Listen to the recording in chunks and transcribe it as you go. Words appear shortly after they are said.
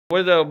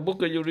What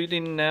book are you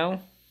reading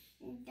now?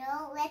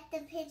 Don't let the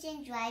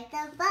pigeon drive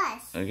the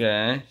bus.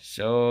 Okay,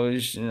 so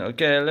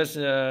okay, let's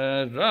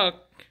rock.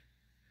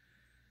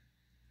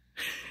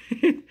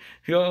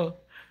 Go.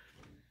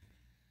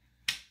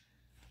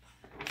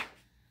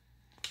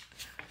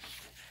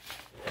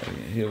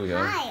 Okay, here we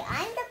go. Hi,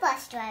 I'm the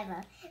bus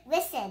driver.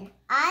 Listen,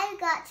 I've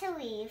got to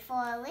leave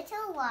for a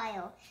little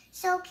while.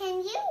 So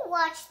can you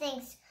watch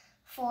things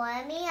for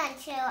me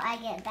until I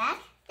get back?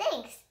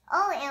 Thanks.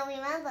 Oh, and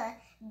remember,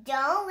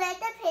 don't let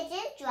the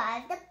pigeon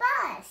drive the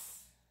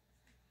bus.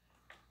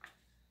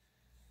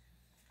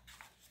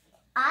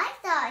 I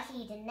thought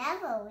he'd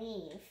never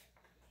leave.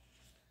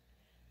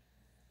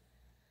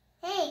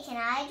 Hey, can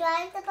I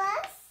drive the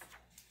bus?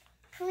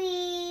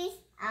 Please,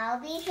 I'll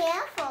be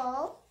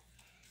careful.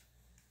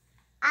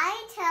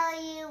 I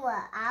tell you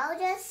what, I'll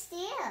just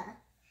steer.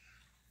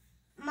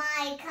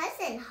 My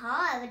cousin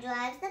Harv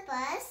drives the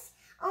bus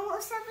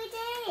almost every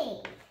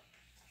day.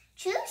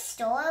 True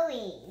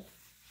story.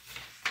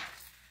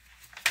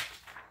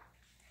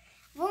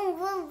 Vroom,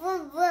 vroom,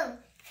 vroom, vroom.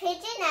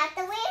 Pigeon at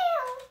the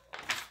wheel.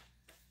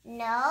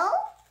 No,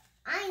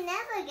 I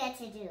never get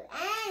to do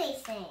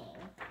anything.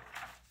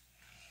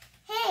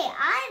 Hey,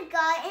 I've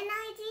got an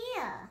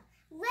idea.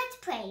 Let's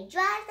play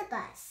drive the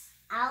bus.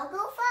 I'll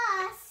go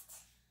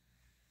fast.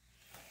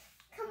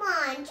 Come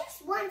on,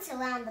 just once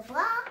around the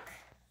block.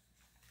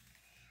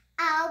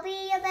 I'll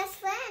be your best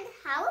friend.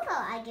 How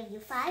about I give you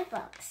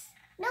 $5?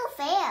 No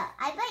fair.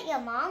 I bet your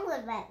mom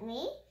would let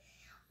me.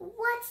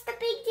 What's the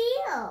big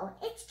deal?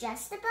 It's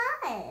just a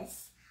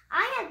bus.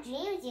 I have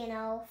dreams, you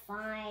know.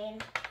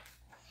 Fine.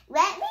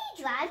 Let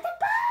me drive the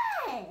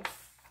bus.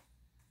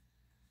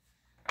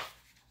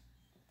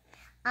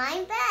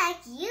 I'm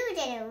back. You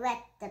didn't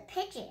let the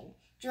pigeon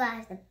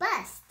drive the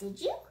bus, did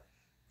you?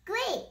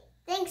 Great.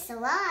 Thanks a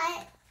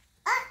lot.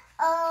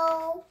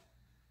 Uh-oh.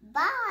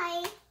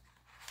 Bye.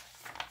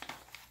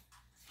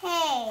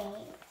 Hey.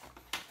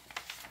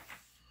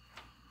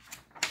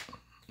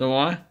 So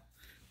what?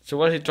 So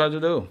what he tried to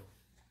do?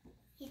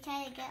 He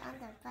tried to get on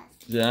the bus.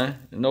 Yeah.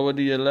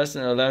 Nobody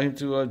allow him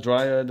to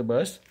drive the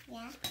bus.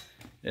 Yeah.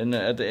 And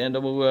at the end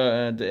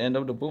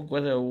of the book,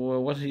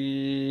 what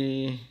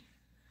he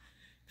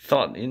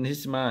thought in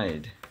his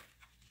mind.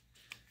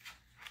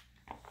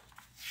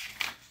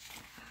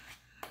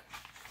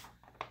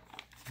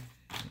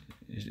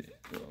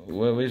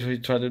 What did he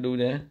try to do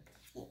there?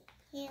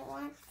 He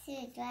wants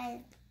to drive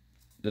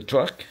the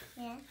truck.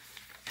 Yeah.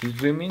 He's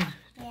dreaming.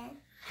 Yeah.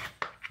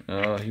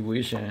 Oh, he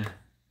wish.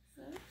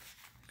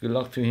 Good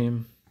luck to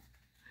him.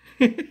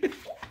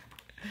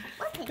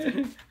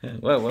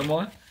 Well, one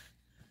more.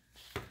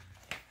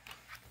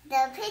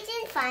 The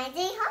pigeon finds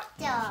a hot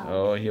dog.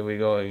 Oh, here we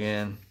go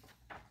again.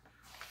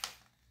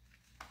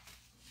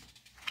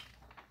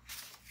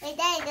 Wait,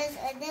 Daddy,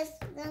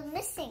 there's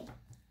missing.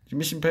 The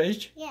missing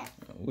page? Yeah.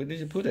 Where did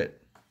you put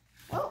it?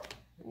 Oh,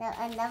 no,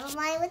 never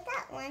mind with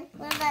that one.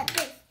 What about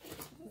this?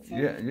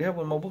 Yeah, you have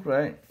one more book,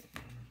 right?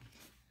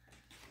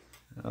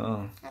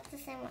 Oh. That's the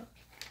same one.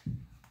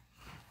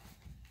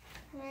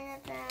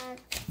 What about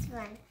this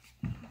one?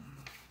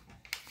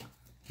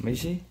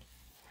 Macy?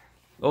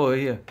 Oh,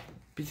 here.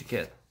 Pizza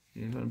Cat.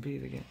 You want to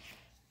Pete again?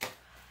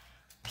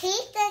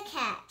 Pete the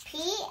cat.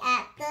 Pete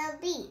at the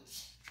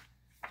beach.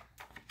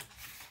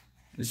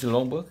 This is a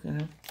long book,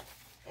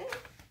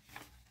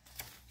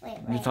 Wait.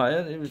 You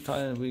tired? If you're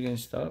tired, we can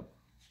stop.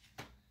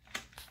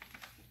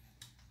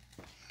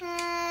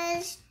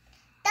 Has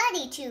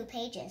 32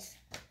 pages.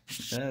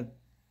 Is that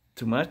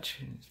too much?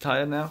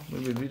 Tired now?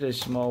 Maybe read a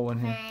small one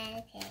here.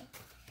 Okay.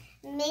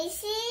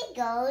 Macy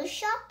goes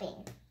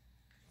shopping.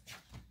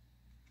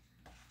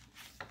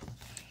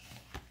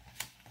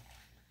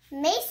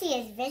 Macy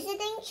is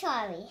visiting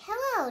Charlie.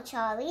 Hello,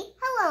 Charlie.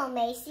 Hello,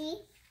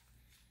 Macy.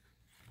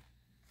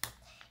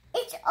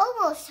 It's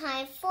almost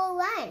time for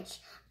lunch,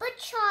 but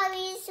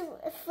Charlie's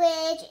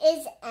fridge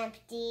is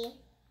empty.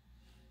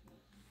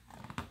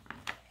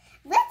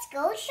 Let's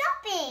go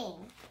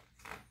shopping.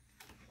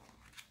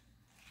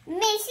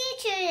 Macy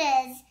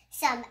chooses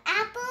some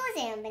apples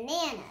and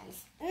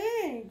bananas.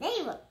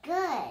 They look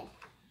good.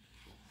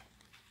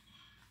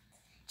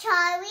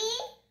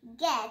 Charlie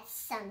gets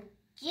some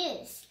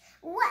juice.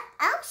 What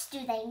else do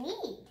they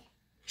need?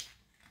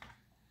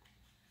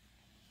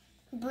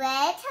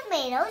 Bread,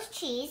 tomatoes,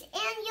 cheese,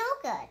 and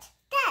yogurt.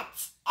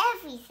 That's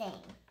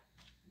everything.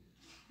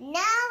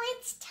 Now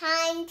it's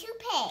time to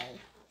pay.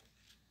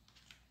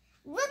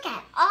 Look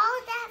at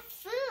all that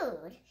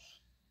food.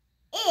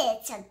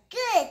 It's a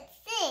good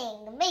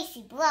thing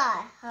Macy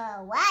brought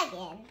her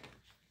wagon.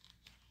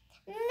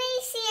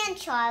 Macy and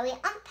Charlie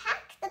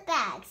unpack the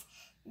bags.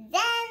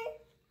 Then,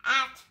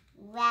 at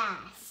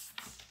last,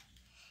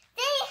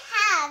 they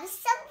have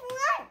some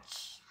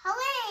lunch.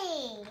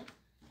 Hooray!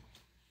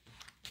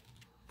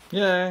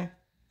 Yeah,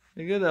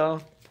 you're good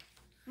though.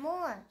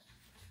 More.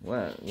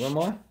 What? One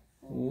more?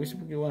 Which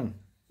book you want?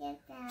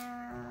 Get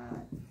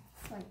down.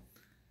 This one.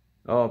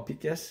 Oh,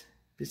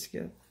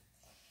 Biscuit.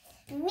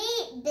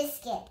 Meat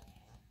biscuit.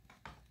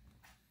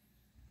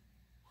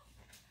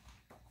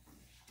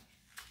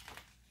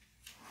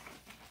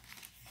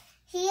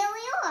 Here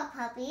we are,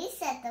 puppy,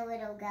 said the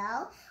little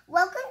girl.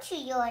 Welcome to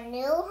your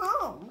new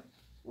home.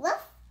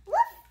 Woof, woof.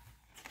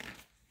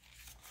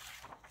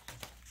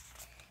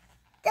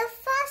 The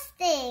first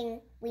thing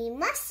we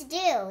must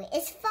do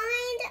is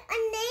find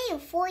a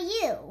name for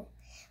you.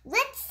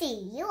 Let's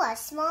see, you are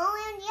small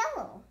and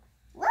yellow.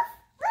 Woof,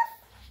 woof.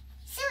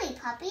 Silly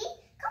puppy,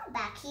 come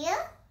back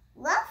here.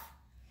 Woof.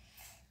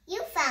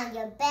 You found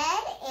your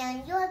bed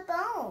and your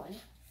bone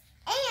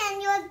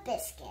and your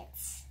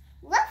biscuits.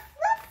 Woof,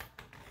 woof.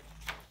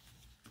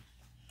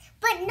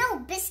 But no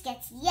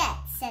biscuits yet,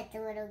 said the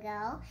little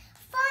girl.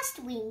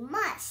 First, we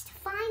must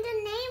find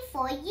a name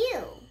for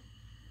you.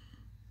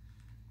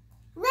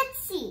 Let's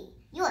see,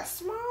 you are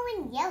small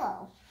and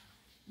yellow.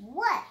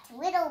 What,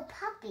 little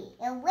puppy?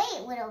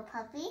 Wait, little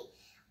puppy,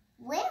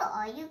 where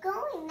are you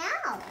going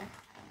now?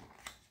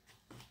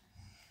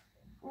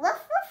 Woof,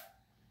 woof.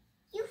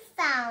 You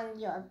found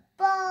your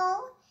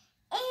bowl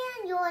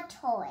and your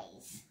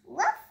toys.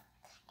 Woof.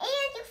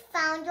 And you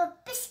found your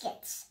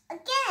biscuits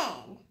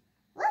again.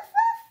 Woof, woof.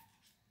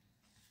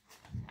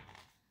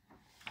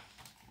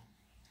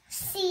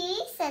 See,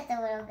 said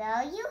the little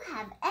girl, you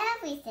have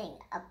everything.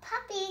 A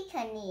puppy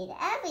can need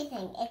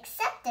everything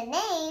except a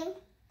name.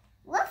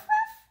 Woof,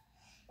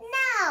 woof.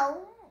 Now,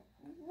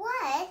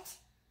 what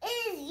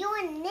is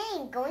your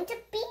name going to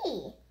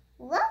be?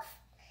 Woof.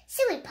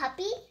 Silly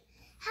puppy,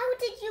 how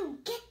did you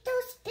get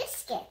those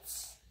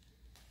biscuits?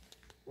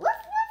 Woof,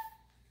 woof.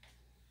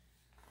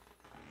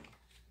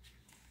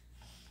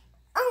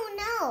 Oh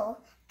no,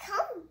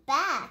 come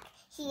back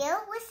here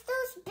with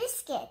those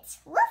biscuits.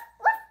 Woof,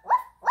 woof,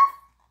 woof, woof.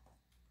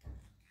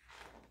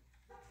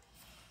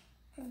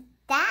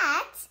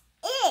 That's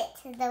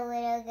it, the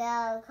little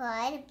girl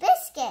cried.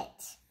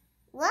 Biscuit.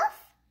 Woof.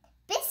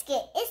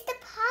 Biscuit is the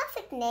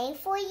perfect name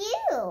for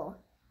you.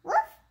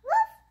 Woof,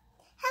 woof.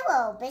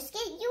 Hello,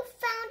 Biscuit. You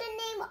found a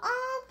name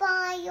all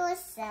by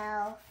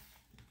yourself.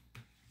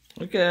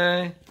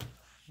 Okay.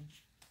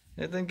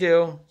 Yeah, thank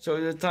you. So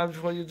it's time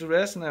for you to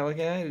rest now,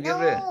 okay? You get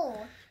ready.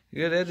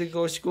 You get ready to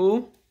go to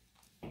school?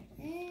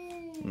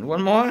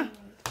 One more?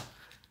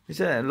 Is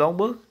that a long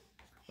book?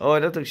 Oh,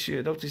 Dr.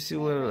 Sue,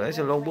 that's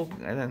a long book.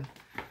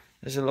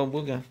 That's a long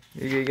book.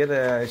 You get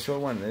a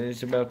short one.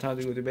 It's about time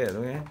to go to bed,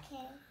 okay?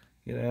 Okay.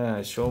 Get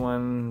a short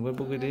one. What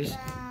book it is?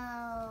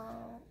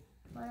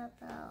 What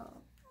about?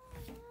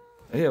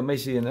 Yeah,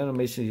 Macy, another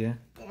Macy, yeah.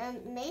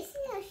 Macy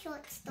a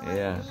short story.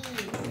 Yeah,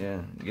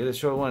 yeah. Get a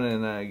short one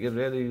and get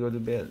ready to go to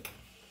bed.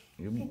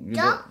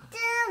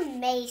 Dr.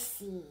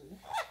 Macy.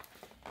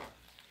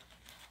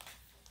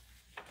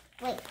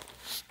 Wait.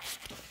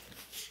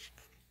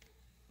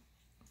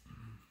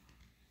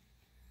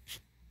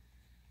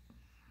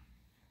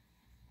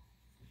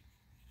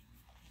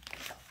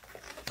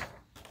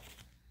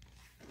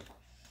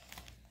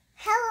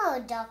 Hello,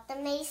 Dr.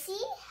 Macy.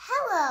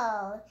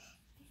 Hello,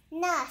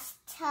 Nurse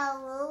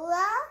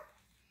Tallulah.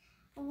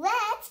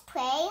 Let's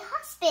play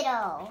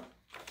hospital.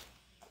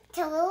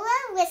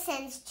 Tallulah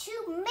listens to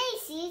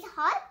Macy's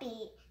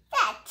heartbeat.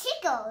 That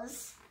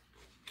tickles.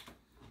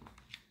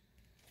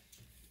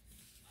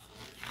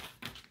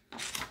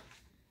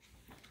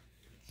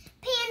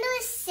 Panda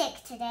is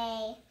sick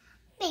today.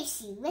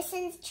 Macy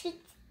listens to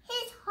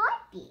his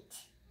heartbeat.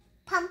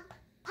 Pump,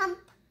 pump,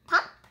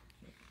 pump.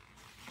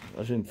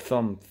 I think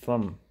thumb.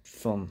 Thump,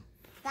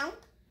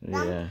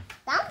 Yeah.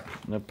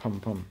 thump. No,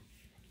 pump.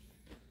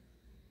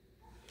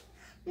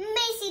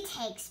 Macy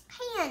takes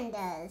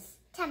Panda's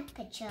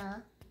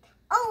temperature.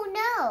 Oh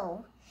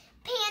no!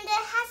 Panda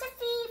has a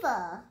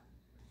fever.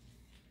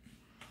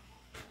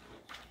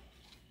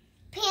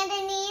 Panda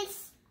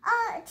needs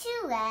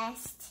to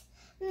rest.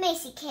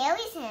 Macy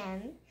carries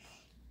him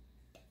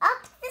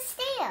up the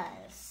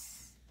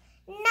stairs.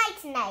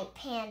 Night,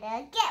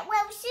 Panda. Get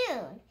well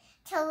soon.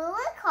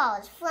 Tallulah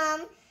calls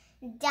from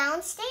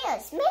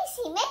downstairs.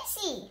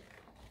 Macy!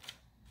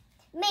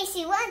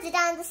 Macy runs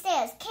down the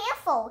stairs.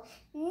 Careful,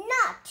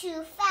 not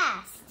too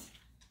fast.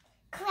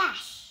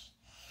 Crash.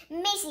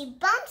 Macy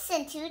bumps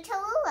into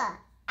Tallulah.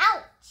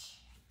 Ouch.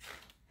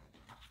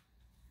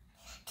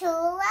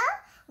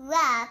 Tallulah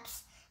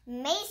wraps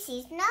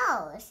Macy's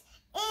nose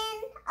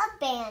in a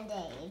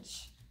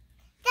bandage.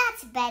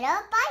 That's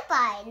better.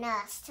 Bye-bye,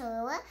 Nurse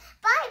Tallulah.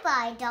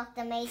 Bye-bye,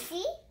 Dr.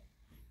 Macy.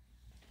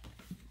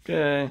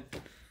 Okay.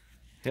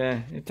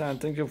 Okay, Ethan,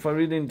 thank you for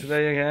reading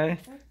today, okay?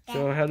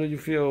 So how do you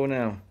feel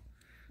now?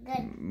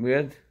 Good.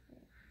 Good?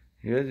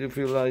 Good? You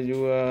feel like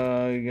you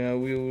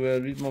will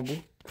read more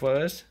book for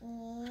us?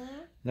 Yeah.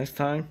 Next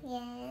time?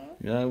 Yeah.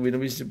 Yeah, we'll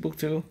read the book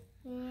too?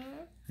 Yeah.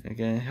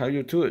 Okay, how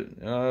you do it?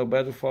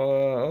 About to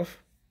fall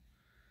off?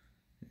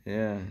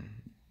 Yeah.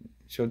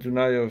 So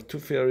tonight your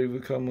tooth fairy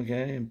will come,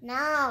 okay?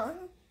 No.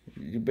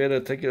 You better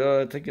take it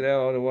out,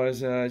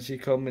 otherwise she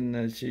come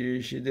and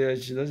she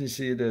doesn't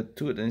see the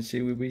tooth and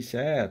she will be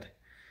sad.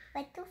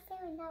 But tooth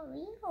fairy not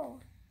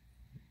real.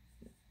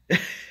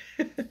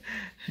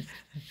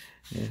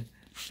 Yeah.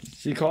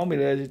 She called me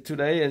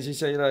today and she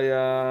said like,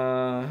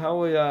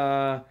 how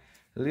are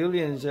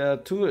Lillian's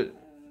tooth?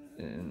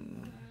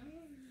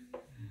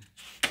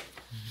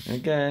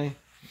 Okay,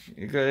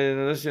 Okay,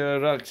 let's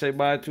Rock say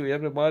bye to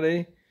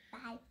everybody.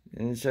 Bye.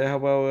 And say how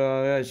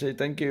about say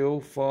thank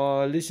you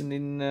for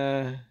listening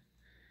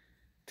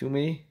to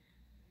me,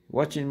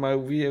 watching my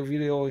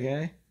video.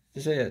 Okay,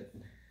 just say it.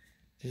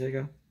 Just say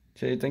go.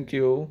 Say thank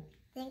you.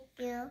 Thank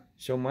you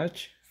So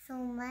much. so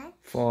much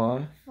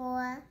For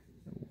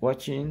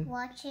watching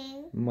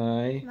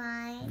my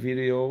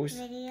videos.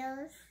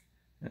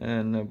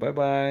 And bye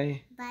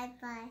bye. Bye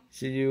bye.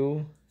 See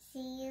you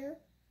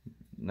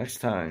next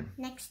time.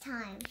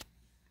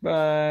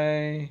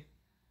 Bye.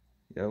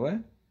 Yeah, what?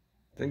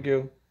 Thank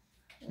you.